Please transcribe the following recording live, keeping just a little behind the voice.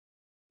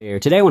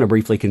Today I want to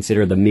briefly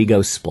consider the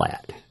Mego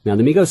Splat. Now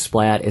the Mego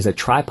Splat is a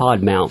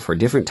tripod mount for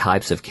different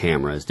types of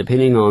cameras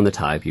depending on the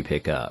type you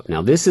pick up.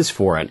 Now this is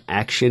for an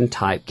action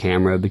type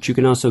camera, but you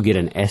can also get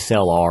an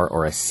SLR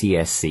or a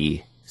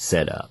CSC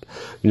setup.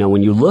 Now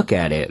when you look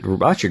at it,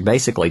 what you're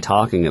basically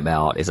talking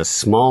about is a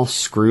small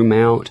screw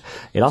mount.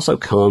 It also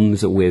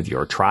comes with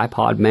your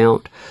tripod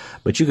mount,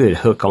 but you could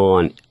hook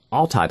on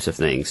all types of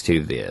things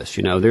to this.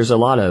 You know, there's a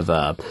lot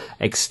of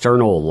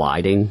external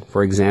lighting,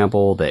 for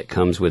example, that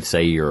comes with,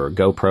 say, your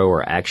GoPro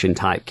or action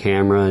type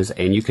cameras,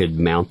 and you could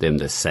mount them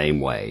the same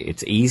way.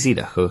 It's easy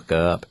to hook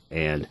up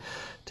and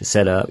to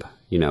set up.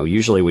 You know,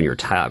 usually when you're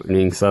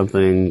tightening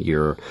something,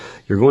 you're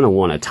going to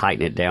want to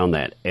tighten it down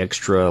that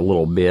extra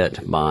little bit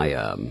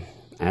by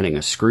adding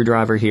a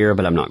screwdriver here,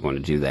 but I'm not going to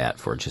do that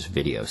for just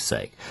video's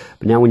sake.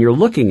 But now when you're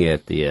looking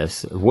at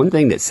this, one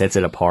thing that sets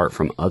it apart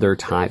from other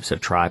types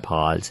of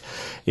tripods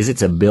is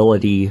its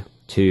ability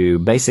to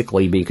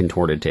basically be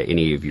contorted to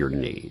any of your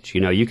needs. You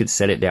know, you could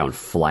set it down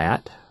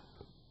flat.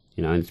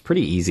 You know, it's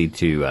pretty easy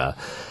to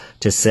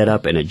set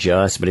up and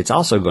adjust, but it's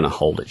also going to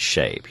hold its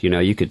shape. You know,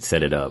 you could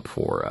set it up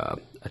for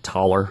a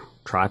taller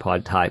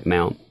tripod type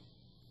mount.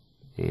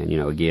 And, you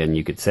know, again,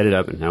 you could set it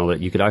up and know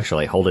that you could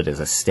actually hold it as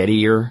a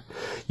steadier.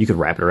 You could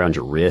wrap it around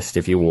your wrist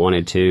if you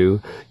wanted to.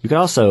 You could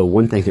also,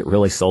 one thing that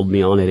really sold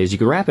me on it is you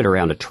could wrap it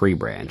around a tree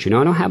branch. You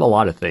know, I don't have a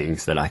lot of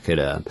things that I could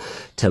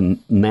to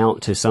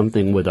mount to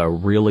something with a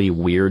really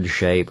weird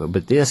shape,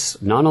 but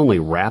this not only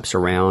wraps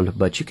around,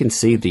 but you can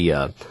see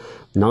the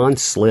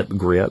non-slip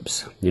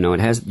grips. You know,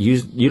 it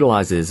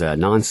utilizes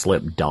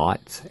non-slip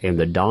dots, and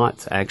the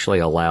dots actually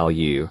allow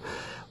you,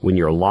 when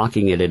you're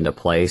locking it into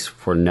place,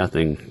 for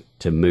nothing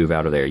to move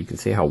out of there. You can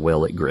see how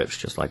well it grips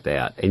just like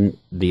that. And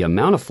the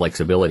amount of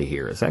flexibility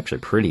here is actually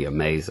pretty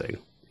amazing.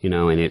 You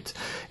know, and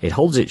it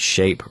holds its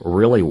shape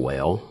really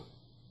well.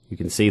 You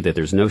can see that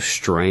there's no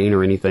strain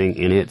or anything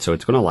in it, so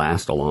it's going to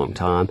last a long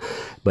time.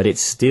 But it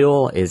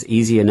still is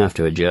easy enough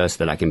to adjust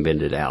that I can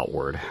bend it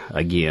outward,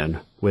 again,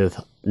 with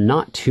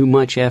not too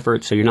much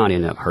effort, so you're not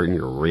ending up hurting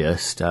your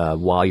wrist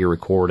while you're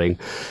recording.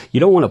 You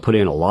don't want to put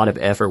in a lot of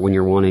effort when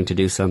you're wanting to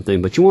do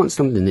something, but you want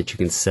something that you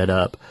can set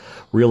up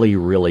really,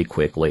 really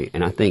quickly.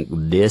 And I think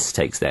this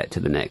takes that to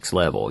the next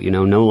level. You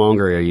know, no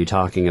longer are you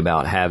talking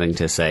about having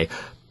to, say,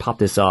 pop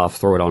this off,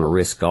 throw it on a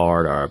wrist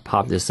guard, or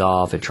pop this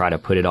off and try to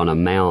put it on a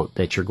mount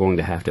that you're going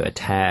to have to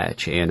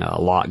attach and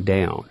lock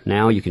down.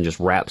 Now you can just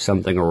wrap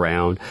something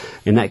around,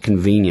 and that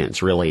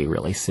convenience really,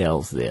 really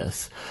sells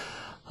this.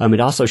 It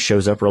also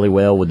shows up really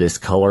well with this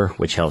color,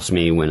 which helps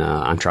me when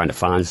I'm trying to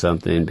find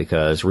something,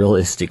 because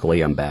realistically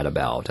I'm bad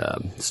about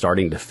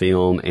starting to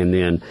film and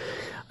then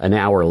an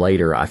hour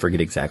later I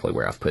forget exactly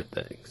where I've put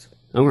things.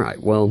 All right,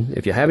 well,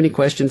 if you have any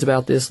questions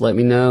about this, let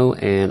me know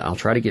and I'll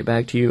try to get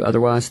back to you.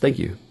 Otherwise, thank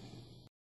you.